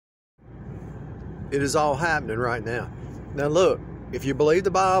It is all happening right now. Now look, if you believe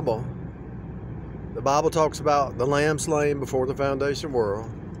the Bible talks about the lamb slain before the foundation of the world.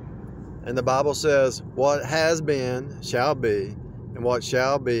 And the Bible says, what has been shall be, and what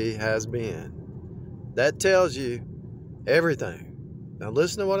shall be has been. That tells you everything. Now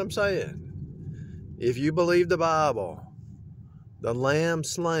listen to what I'm saying. If you believe the Bible, the lamb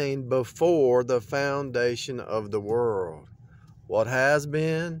slain before the foundation of the world. What has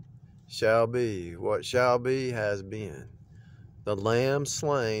been shall be. What shall be has been. The lamb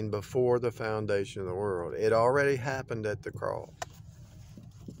slain before the foundation of the world. It already happened at the cross.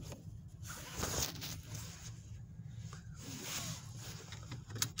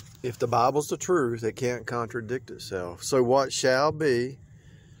 If the Bible's the truth, it can't contradict itself. So what shall be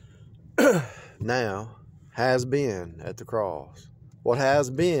now has been at the cross. What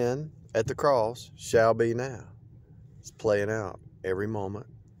has been at the cross shall be now. It's playing out every moment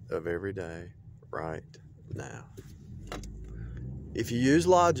of every day right now. If you use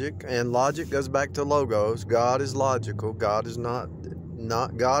logic, and logic goes back to logos, God is logical. God is not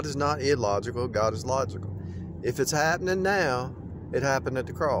illogical. God is logical. If it's happening now, it happened at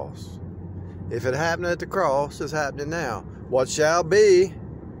the cross. If it happened at the cross, it's happening now. What shall be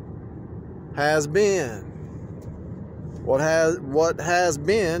has been. What has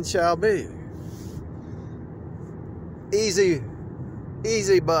been shall be. Easy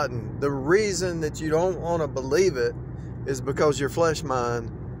button. The reason that you don't want to believe it is because your flesh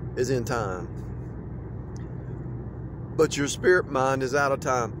mind is in time. But your spirit mind is out of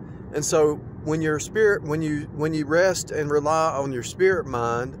time. And so when you rest and rely on your spirit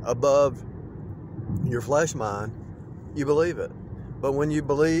mind above your flesh mind, you believe it. But when you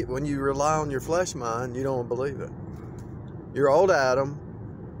rely on your flesh mind, you don't believe it. Your old Adam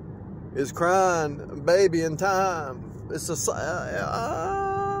is crying, baby in time. It's a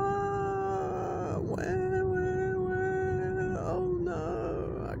oh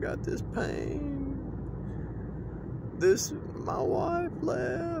no, I got this pain. My wife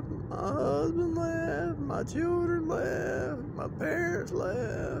left, my husband left, my children left, my parents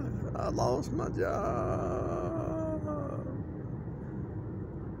left, I lost my job.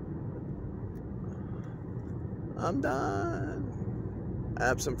 I'm dying.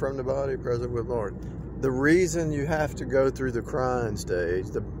 Absent from the body, present with the Lord. The reason you have to go through the crying stage,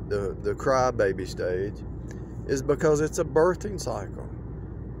 the crybaby stage, is because it's a birthing cycle.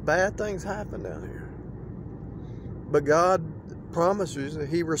 Bad things happen down here. But God promises that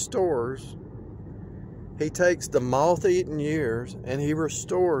He restores. He takes the moth-eaten years and He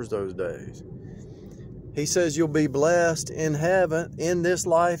restores those days. He says you'll be blessed in heaven, in this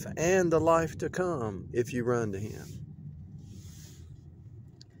life and the life to come, if you run to Him.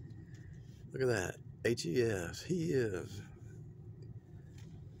 Look at that. H-E-S. He is.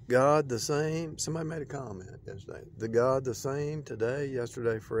 God the same. Somebody made a comment yesterday. The God the same today,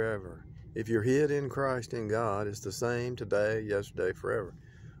 yesterday, forever. If you're hid in Christ in God, it's the same today, yesterday, forever.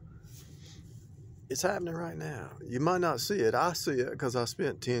 It's happening right now. You might not see it. I see it because I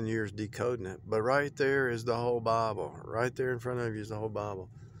spent 10 years decoding it. But right there is the whole Bible. Right there in front of you is the whole Bible.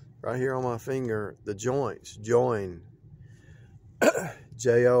 Right here on my finger, the joints, join.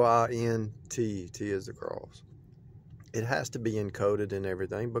 J-O-I-N-T. T is the cross. It has to be encoded in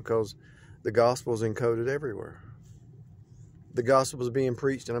everything because the gospel is encoded everywhere. The gospel is being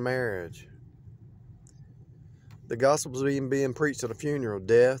preached in a marriage. The gospel is being preached at a funeral,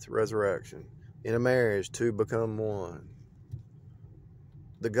 death, resurrection. In a marriage, two become one.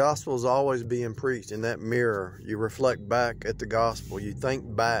 The gospel is always being preached in that mirror. You reflect back at the gospel. You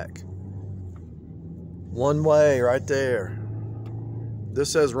think back. One way right there. This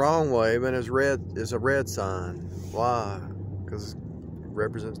says wrong way, but it's red. It's a red sign. Why? Because it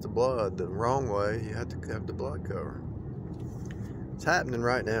represents the blood. The wrong way, you have to have the blood cover. It's happening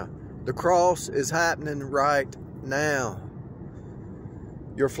right now. The cross is happening right now.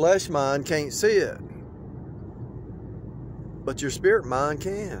 Your flesh mind can't see it, but your spirit mind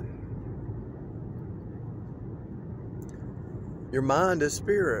can. Your mind is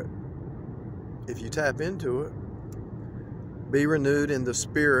spirit. If you tap into it, be renewed in the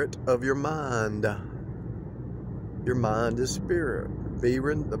spirit of your mind. Your mind is spirit.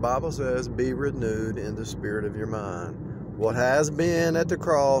 The Bible says, be renewed in the spirit of your mind. What has been at the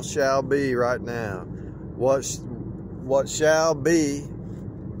cross shall be right now. What shall be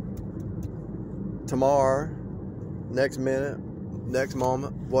tomorrow, next minute, next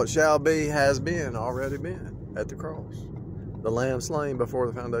moment, what shall be has been, already been at the cross. The Lamb slain before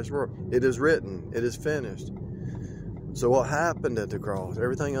the foundation of the world. It is written. It is finished. So what happened at the cross?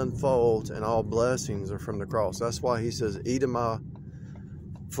 Everything unfolds and all blessings are from the cross. That's why He says, eat of my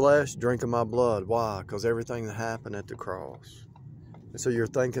flesh, drink of my blood. Why? Because everything that happened at the cross. And so you're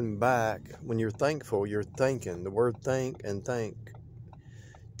thinking back. When you're thankful, you're thinking. The word think and thank,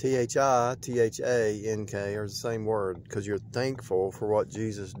 Thithank, are the same word, because you're thankful for what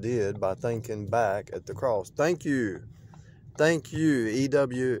Jesus did by thinking back at the cross. Thank you. Thank you,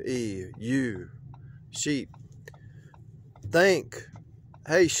 E-W-E, you, sheep. Think.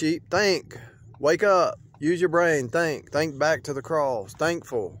 Hey, sheep, think. Wake up. Use your brain. Think. Think back to the cross.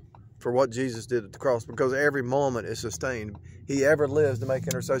 Thankful for what Jesus did at the cross, because every moment is sustained. He ever lives to make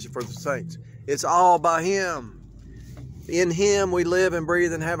intercession for the saints. It's all by Him. In Him we live and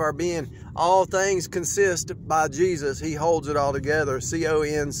breathe and have our being. All things consist by Jesus. He holds it all together.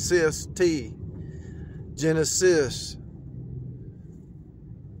 C-O-N-S-I-S-T. Genesis.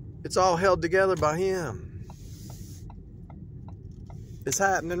 It's all held together by Him. It's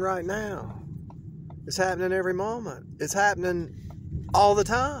happening right now. It's happening every moment. It's happening all the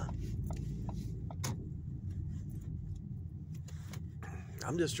time.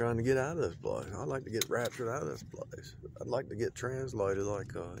 I'm just trying to get out of this place. I'd like to get raptured out of this place. I'd like to get translated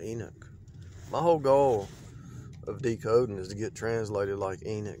like Enoch. My whole goal of decoding is to get translated like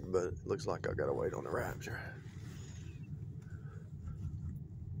Enoch, but it looks like I gotta wait on the rapture.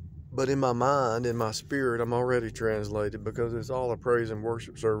 But in my mind, in my spirit, I'm already translated, because it's all a praise and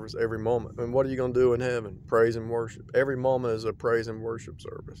worship service every moment. And what are you going to do in heaven? Praise and worship. Every moment is a praise and worship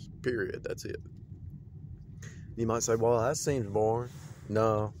service. Period. That's it. You might say, well, that seems boring.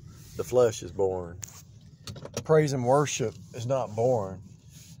 No, the flesh is boring. Praise and worship is not boring.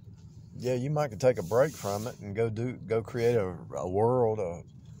 Yeah, you might could take a break from it and go create a world, a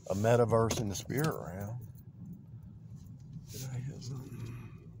metaverse in the spirit realm. Did I hit something?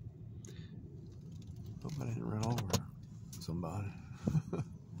 Hope I didn't run over somebody.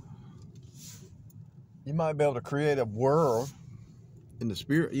 You might be able to create a world in the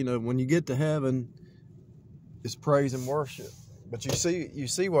spirit. You know, when you get to heaven, it's praise and worship. But you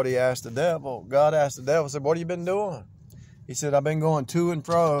see what he asked the devil. God asked the devil, said, what have you been doing? He said, I've been going to and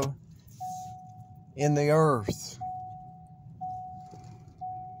fro in the earth.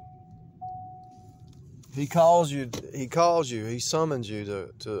 He calls you, he summons you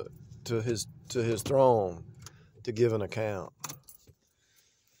to his throne to give an account.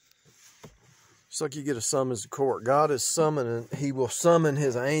 It's like you get a summons to court. God is summoning. He will summon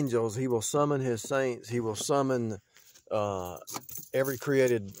his angels. He will summon his saints. He will summon every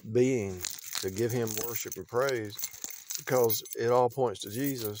created being to give him worship and praise, because it all points to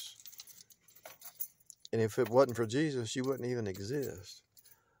Jesus. And if it wasn't for Jesus, you wouldn't even exist.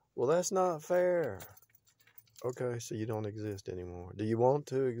 Well, that's not fair. Okay, so you don't exist anymore. Do you want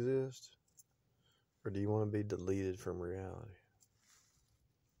to exist? Or do you want to be deleted from reality?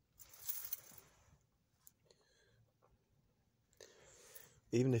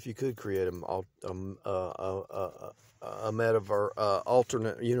 Even if you could create a metaverse,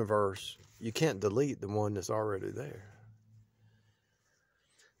 alternate universe, you can't delete the one that's already there.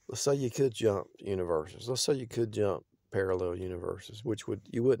 Let's say you could jump universes. Let's say you could jump parallel universes, which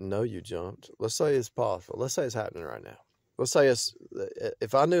you wouldn't know you jumped. Let's say it's possible. Let's say it's happening right now. Let's say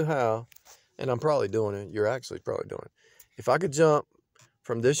if I knew how, and I'm probably doing it, you're actually probably doing it. If I could jump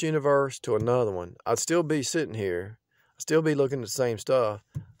from this universe to another one, I'd still be sitting here. I'd still be looking at the same stuff,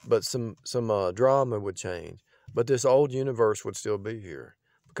 but some drama would change. But this old universe would still be here,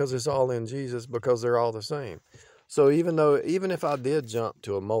 because it's all in Jesus, because they're all the same. So even if I did jump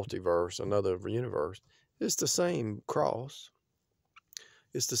to a multiverse, another universe, it's the same cross.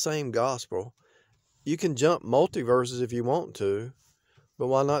 It's the same gospel. You can jump multiverses if you want to, but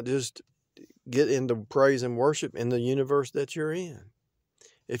why not just get into praise and worship in the universe that you're in?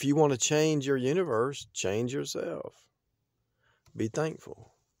 If you want to change your universe, change yourself. Be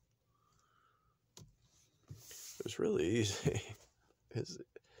thankful. It's really easy.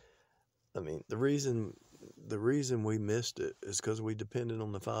 The reason we missed it is because we depended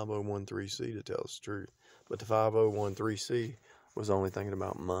on the 501(c) to tell us the truth. But the 501(c) was only thinking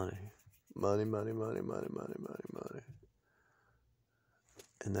about money. Money.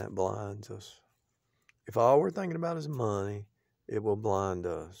 And that blinds us. If all we're thinking about is money, it will blind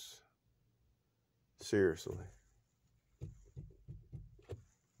us. Seriously.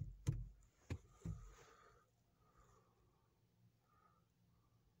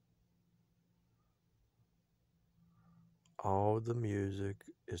 All the music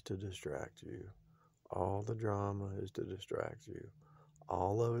is to distract you. All the drama is to distract you.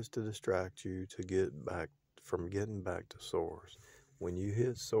 All of it's to distract you to get back from getting back to source. When you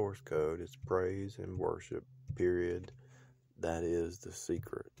hit source code, it's praise and worship, period. That is the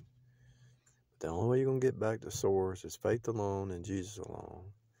secret. The only way you're going to get back to source is faith alone and Jesus alone.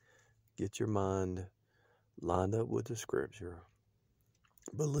 Get your mind lined up with the scripture.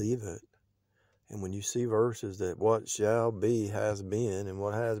 Believe it. And when you see verses that what shall be has been and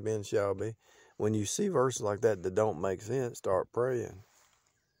what has been shall be, when you see verses like that that don't make sense, start praying.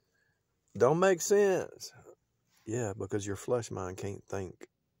 Don't make sense. Yeah, because your flesh mind can't think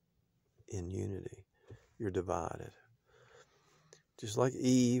in unity. You're divided. Just like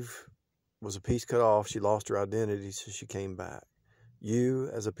Eve was a piece cut off, she lost her identity, so she came back. You,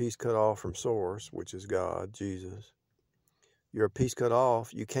 as a piece cut off from source, which is God, Jesus, you're a piece cut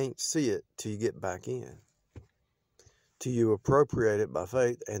off. You can't see it till you get back in. Till you appropriate it by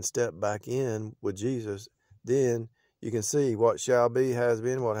faith and step back in with Jesus, then you can see what shall be has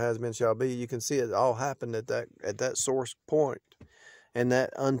been, what has been shall be. You can see it all happen at that source point, and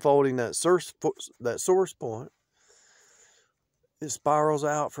that unfolding that source point, it spirals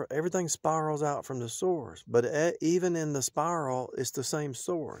out. Everything spirals out from the source. But even in the spiral, it's the same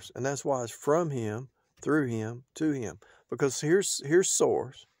source, and that's why it's from Him, through Him, to Him. Because here's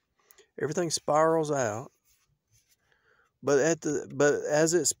source. Everything spirals out. But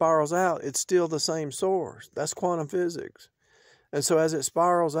as it spirals out, it's still the same source. That's quantum physics. And so as it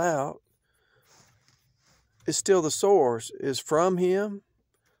spirals out, it's still the source. Is from Him,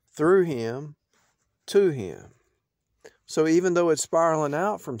 through Him, to Him. So even though it's spiraling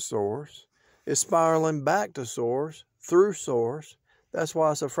out from source, it's spiraling back to source, through source. That's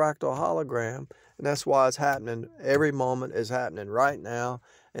why it's a fractal hologram. And that's why it's happening. Every moment is happening right now.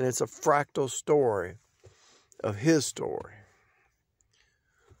 And it's a fractal story of His story.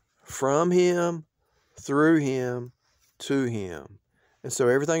 From Him, through Him, to Him. And so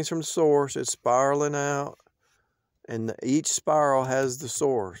everything's from the source. It's spiraling out. And each spiral has the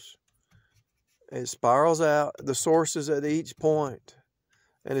source. It spirals out. The source is at each point.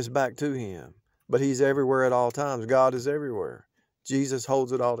 And it's back to Him. But He's everywhere at all times. God is everywhere. Jesus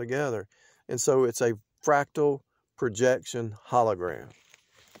holds it all together. And so it's a fractal projection hologram.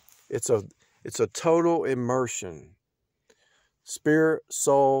 It's a total immersion. Spirit,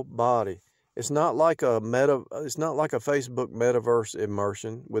 soul, body. It's not like a Facebook metaverse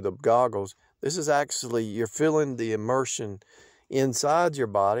immersion with the goggles. This is actually, you're feeling the immersion inside your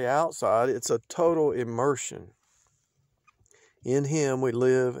body, outside. It's a total immersion. In Him we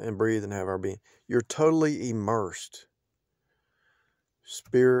live and breathe and have our being. You're totally immersed.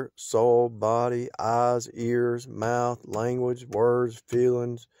 Spirit, soul, body, eyes, ears, mouth, language, words,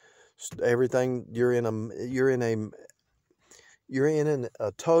 feelings, everything. You're in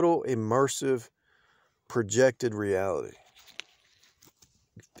a total immersive projected reality.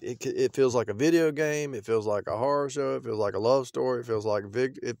 It feels like a video game. It feels like a horror show. It feels like a love story. It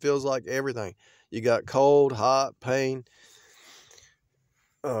feels like everything. You got cold, hot, pain.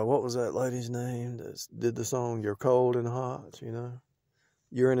 What was that lady's name that did the song "You're Cold and Hot"? You know.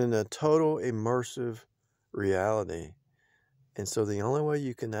 You're in a total immersive reality. And so the only way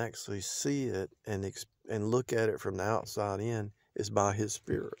you can actually see it and look at it from the outside in is by His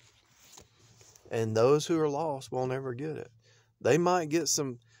Spirit. And those who are lost will never get it. They might get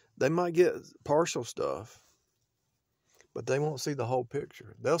partial stuff, but they won't see the whole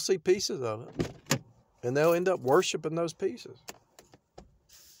picture. They'll see pieces of it, and they'll end up worshiping those pieces.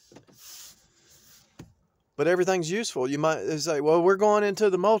 But everything's useful. You might say, well, we're going into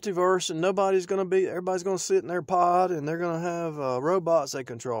the multiverse and everybody's going to sit in their pod and they're going to have robots they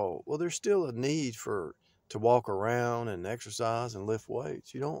control. Well, there's still a need to walk around and exercise and lift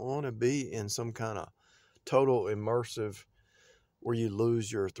weights. You don't want to be in some kind of total immersive where you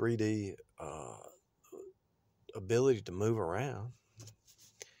lose your 3D ability to move around.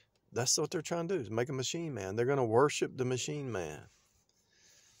 That's what they're trying to do, is make a machine man. They're going to worship the machine man.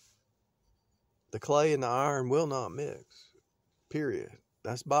 The clay and the iron will not mix, period.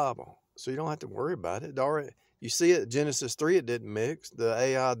 That's Bible. So you don't have to worry about it. You see it, Genesis 3, it didn't mix. The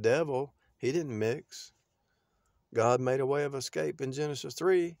AI devil, he didn't mix. God made a way of escape in Genesis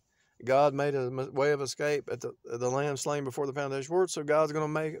 3. God made a way of escape at the lamb slain before the foundation of the world. So God's going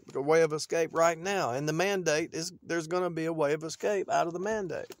to make a way of escape right now. And the mandate is there's going to be a way of escape out of the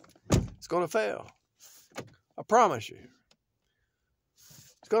mandate. It's going to fail. I promise you.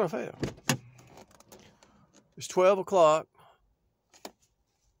 It's going to fail. It's 12 o'clock.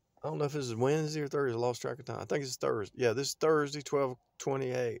 I don't know if this is Wednesday or Thursday. I lost track of time. I think it's Thursday. Yeah, this is Thursday,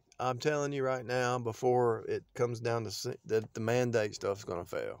 12:28. I'm telling you right now, before it comes down to that the mandate stuff is going to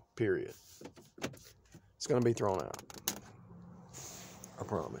fail. Period. It's going to be thrown out. I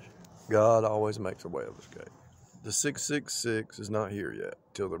promise you. God always makes a way of escape. The 666 is not here yet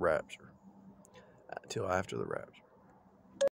till the rapture. Till after the rapture.